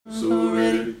so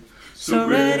ready. So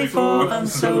ready for, I'm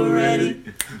so ready.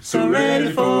 So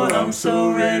ready for, I'm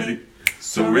so ready.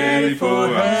 So ready for,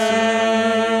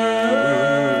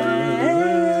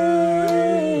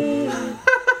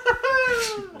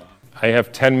 I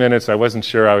have 10 minutes. I wasn't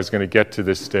sure I was going to get to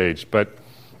this stage, but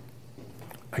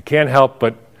I can't help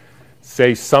but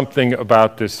say something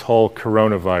about this whole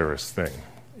coronavirus thing,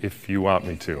 if you want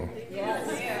me to. Yes.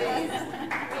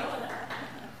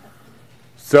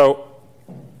 So,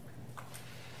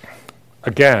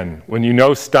 again, when you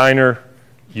know Steiner,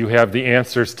 you have the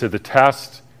answers to the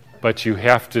test, but you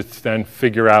have to then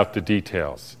figure out the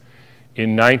details.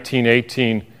 In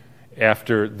 1918,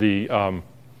 after the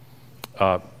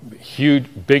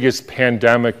biggest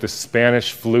pandemic, the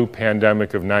Spanish flu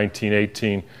pandemic of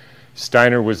 1918,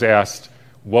 Steiner was asked,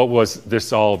 what was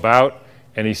this all about?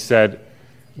 And he said,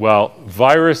 well,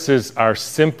 viruses are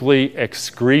simply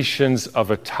excretions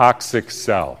of a toxic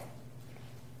cell.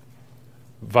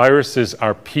 Viruses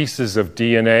are pieces of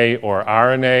DNA or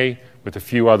RNA with a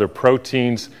few other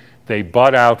proteins. They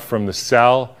bud out from the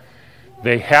cell.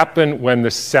 They happen when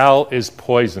the cell is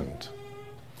poisoned.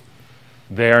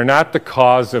 They are not the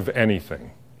cause of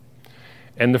anything.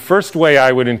 And the first way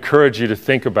I would encourage you to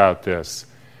think about this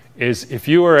is if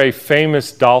you are a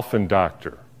famous dolphin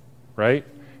doctor, right?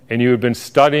 And you have been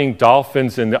studying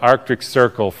dolphins in the Arctic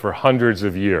Circle for hundreds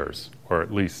of years, or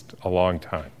at least a long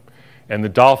time, and the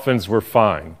dolphins were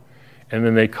fine. And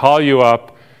then they call you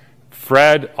up,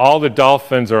 Fred, all the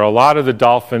dolphins, or a lot of the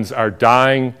dolphins, are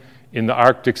dying in the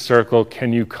Arctic Circle.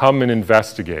 Can you come and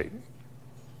investigate?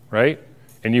 Right?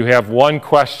 And you have one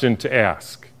question to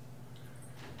ask.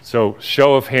 So,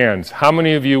 show of hands. How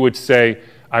many of you would say,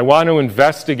 I want to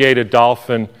investigate a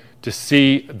dolphin to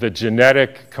see the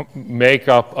genetic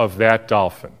makeup of that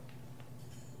dolphin?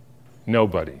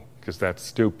 Nobody, because that's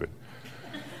stupid.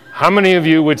 How many of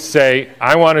you would say,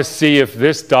 I want to see if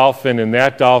this dolphin and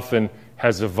that dolphin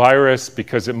has a virus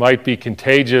because it might be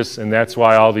contagious and that's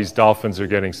why all these dolphins are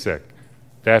getting sick?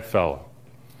 That fellow.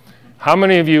 How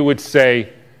many of you would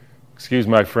say, excuse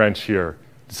my French here,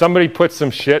 did somebody put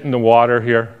some shit in the water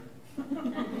here?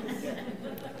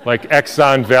 Like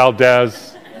Exxon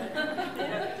Valdez?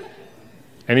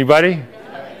 Anybody?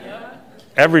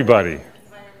 Everybody.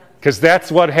 Because that's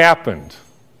what happened.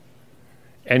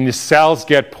 And the cells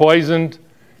get poisoned.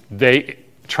 They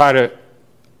try to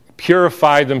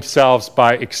purify themselves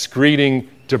by excreting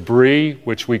debris,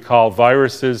 which we call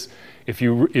viruses. If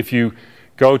you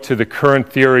go to the current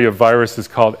theory of viruses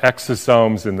called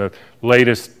exosomes, and the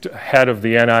latest head of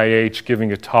the NIH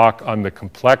giving a talk on the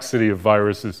complexity of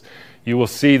viruses, you will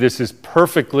see this is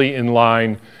perfectly in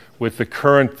line with the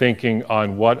current thinking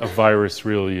on what a virus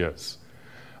really is.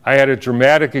 I had a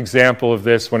dramatic example of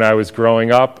this when I was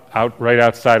growing up. Right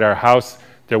outside our house,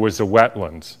 there was a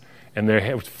wetlands, and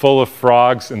they were full of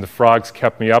frogs, and the frogs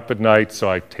kept me up at night, so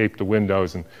I taped the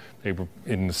windows, and they were,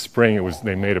 in the spring,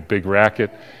 they made a big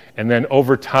racket. And then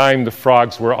over time, the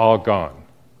frogs were all gone.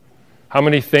 How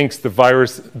many thinks the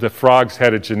frogs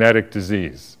had a genetic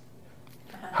disease?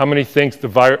 How many thinks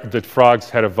the frogs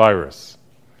had a virus?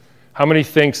 How many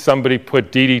think somebody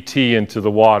put DDT into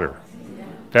the water?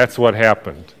 That's what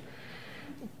happened.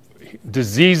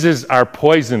 Diseases are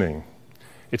poisoning.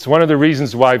 It's one of the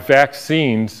reasons why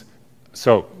vaccines...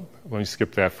 So, let me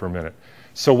skip that for a minute.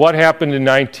 So what happened in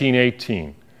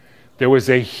 1918? There was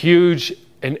a huge...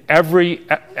 In every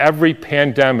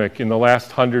pandemic in the last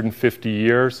 150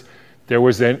 years, there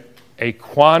was a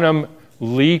quantum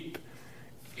leap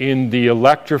in the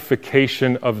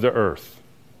electrification of the Earth.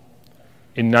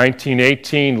 In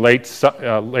 1918, late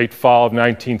fall of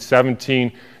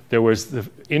 1917, there was the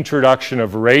introduction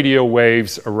of radio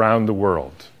waves around the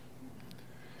world.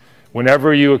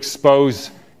 Whenever you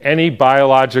expose any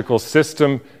biological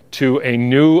system to a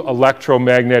new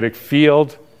electromagnetic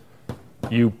field,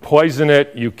 you poison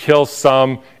it, you kill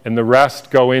some, and the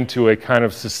rest go into a kind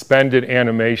of suspended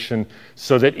animation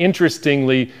so that,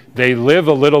 interestingly, they live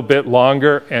a little bit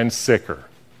longer and sicker.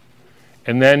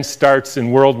 And then starts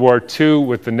in World War II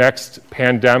with the next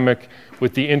pandemic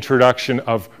with the introduction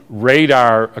of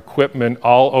radar equipment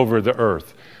all over the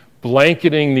Earth,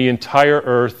 blanketing the entire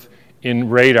Earth in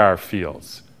radar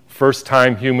fields. First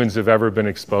time humans have ever been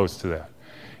exposed to that.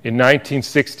 In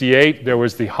 1968, there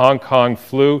was the Hong Kong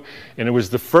flu, and it was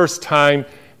the first time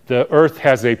the Earth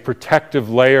has a protective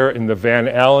layer in the Van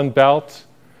Allen belt,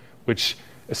 which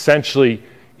essentially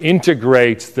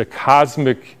integrates the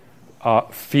cosmic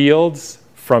fields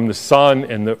from the sun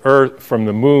and the Earth, from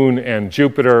the moon and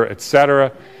Jupiter,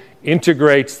 etc.,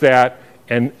 integrates that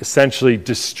and essentially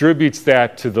distributes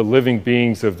that to the living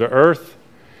beings of the Earth.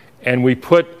 And we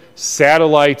put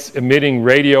satellites emitting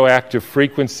radioactive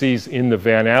frequencies in the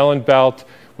Van Allen belt.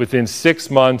 Within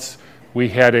 6 months, we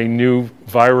had a new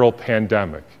viral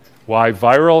pandemic. Why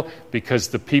viral? Because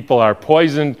the people are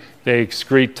poisoned, they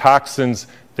excrete toxins,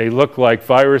 they look like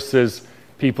viruses.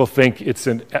 People think it's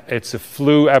a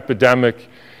flu epidemic.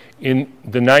 In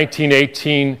the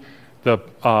 1918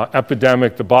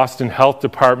 epidemic, the Boston Health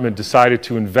Department decided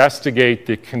to investigate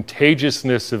the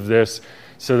contagiousness of this.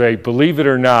 So they, believe it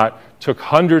or not, took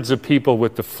hundreds of people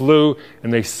with the flu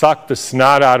and they sucked the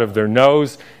snot out of their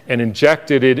nose and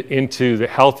injected it into the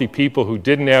healthy people who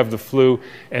didn't have the flu,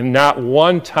 and not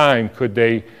one time could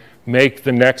they make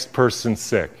the next person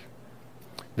sick.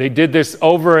 They did this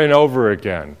over and over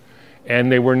again,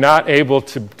 and they were not able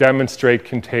to demonstrate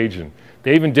contagion.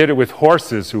 They even did it with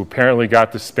horses who apparently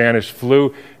got the Spanish flu,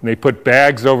 and they put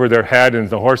bags over their head, and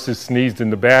the horses sneezed in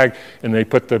the bag, and they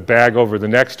put the bag over the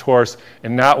next horse,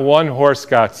 and not one horse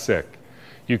got sick.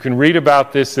 You can read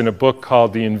about this in a book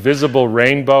called The Invisible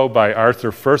Rainbow by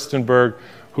Arthur Furstenberg,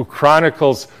 who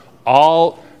chronicles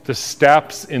all the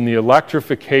steps in the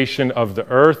electrification of the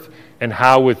earth and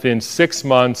how within 6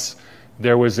 months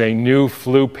there was a new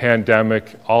flu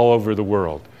pandemic all over the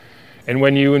world. And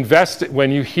when you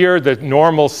hear the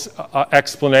normal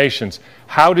explanations,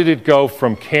 how did it go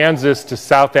from Kansas to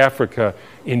South Africa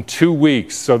in 2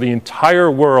 weeks? So the entire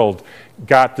world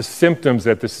got the symptoms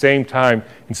at the same time,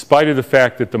 in spite of the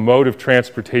fact that the mode of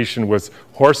transportation was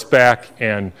horseback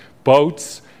and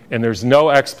boats, and there's no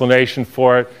explanation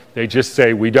for it. They just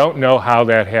say, we don't know how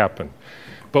that happened.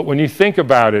 But when you think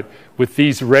about it, with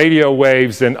these radio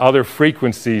waves and other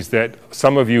frequencies that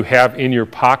some of you have in your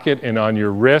pocket and on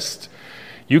your wrist,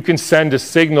 you can send a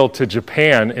signal to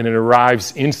Japan and it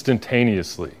arrives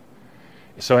instantaneously.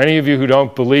 So any of you who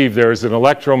don't believe there is an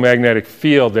electromagnetic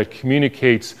field that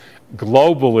communicates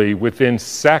globally within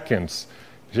seconds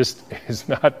just is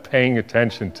not paying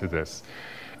attention to this.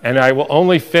 And I will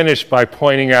only finish by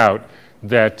pointing out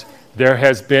that there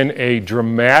has been a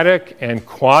dramatic and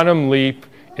quantum leap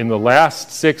in the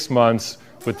last 6 months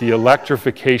with the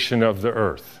electrification of the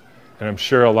Earth. And I'm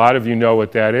sure a lot of you know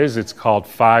what that is. It's called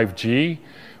 5G,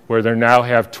 where they now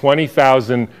have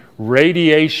 20,000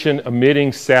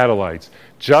 radiation-emitting satellites,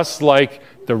 just like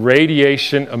the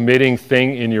radiation-emitting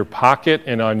thing in your pocket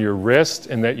and on your wrist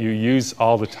and that you use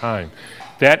all the time.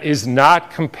 That is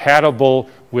not compatible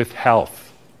with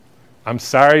health. I'm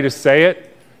sorry to say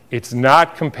it, it's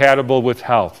not compatible with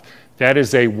health. That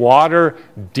is a water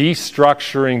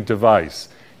destructuring device.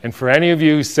 And for any of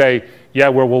you who say, yeah,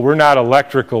 well, we're not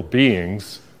electrical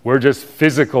beings, we're just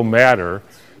physical matter,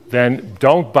 then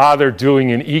don't bother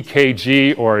doing an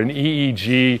EKG or an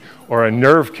EEG or a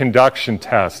nerve conduction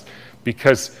test,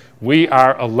 because we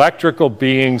are electrical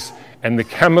beings and the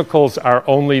chemicals are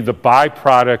only the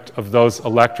byproduct of those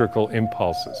electrical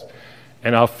impulses.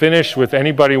 And I'll finish with,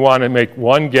 anybody want to make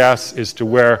one guess as to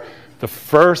where the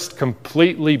first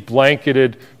completely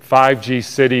blanketed 5G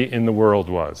city in the world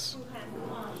was?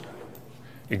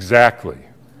 Exactly.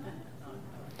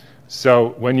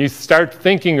 So when you start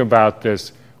thinking about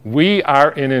this, we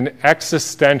are in an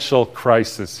existential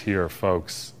crisis here,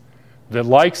 folks, the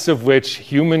likes of which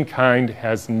humankind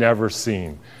has never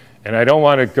seen. And I don't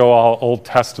want to go all Old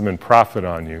Testament prophet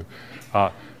on you,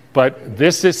 but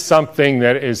this is something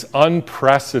that is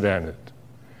unprecedented.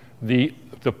 The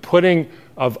putting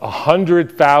of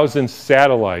 100,000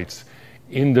 satellites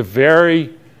in the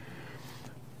very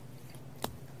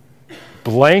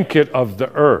blanket of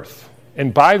the Earth.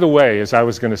 And by the way, as I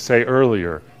was going to say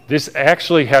earlier, this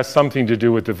actually has something to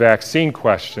do with the vaccine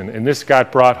question, and this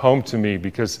got brought home to me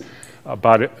because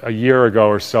about a year ago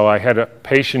or so, I had a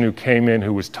patient who came in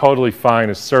who was totally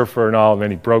fine, a surfer and all, and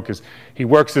then he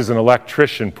works as an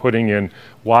electrician putting in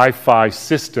Wi-Fi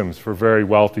systems for very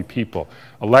wealthy people.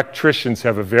 Electricians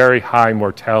have a very high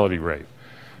mortality rate,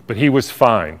 but he was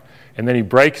fine. And then he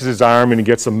breaks his arm and he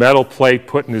gets a metal plate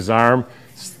put in his arm.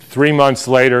 3 months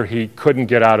later, he couldn't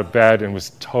get out of bed and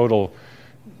was total,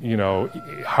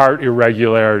 heart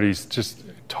irregularities, just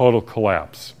total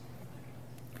collapse.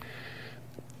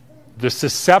 The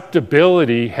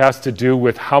susceptibility has to do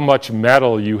with how much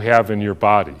metal you have in your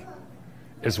body,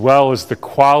 as well as the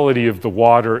quality of the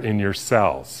water in your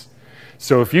cells.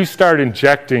 So if you start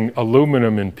injecting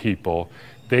aluminum in people,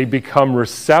 they become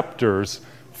receptors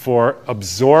for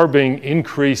absorbing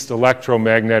increased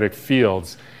electromagnetic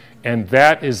fields, and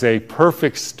that is a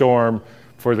perfect storm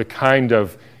for the kind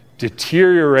of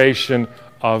deterioration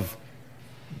of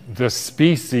the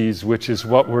species, which is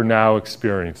what we're now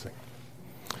experiencing.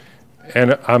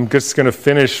 And I'm just going to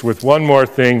finish with one more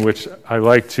thing, which I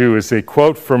like too, is a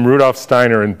quote from Rudolf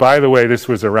Steiner. And by the way, this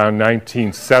was around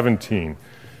 1917.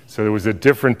 So there was a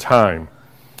different time.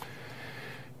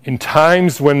 In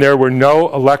times when there were no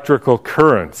electrical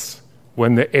currents,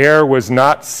 when the air was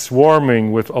not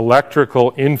swarming with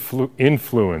electrical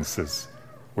influences,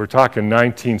 we're talking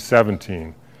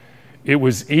 1917, it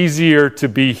was easier to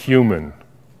be human.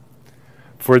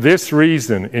 For this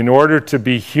reason, in order to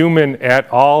be human at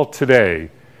all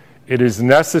today, it is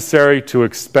necessary to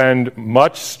expend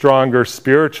much stronger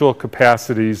spiritual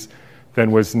capacities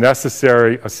than was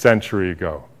necessary a century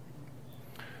ago.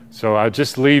 So I'll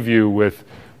just leave you with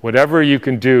whatever you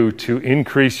can do to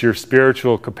increase your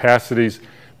spiritual capacities,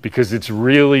 because it's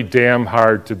really damn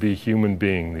hard to be a human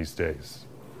being these days.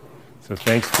 So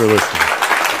thanks for listening.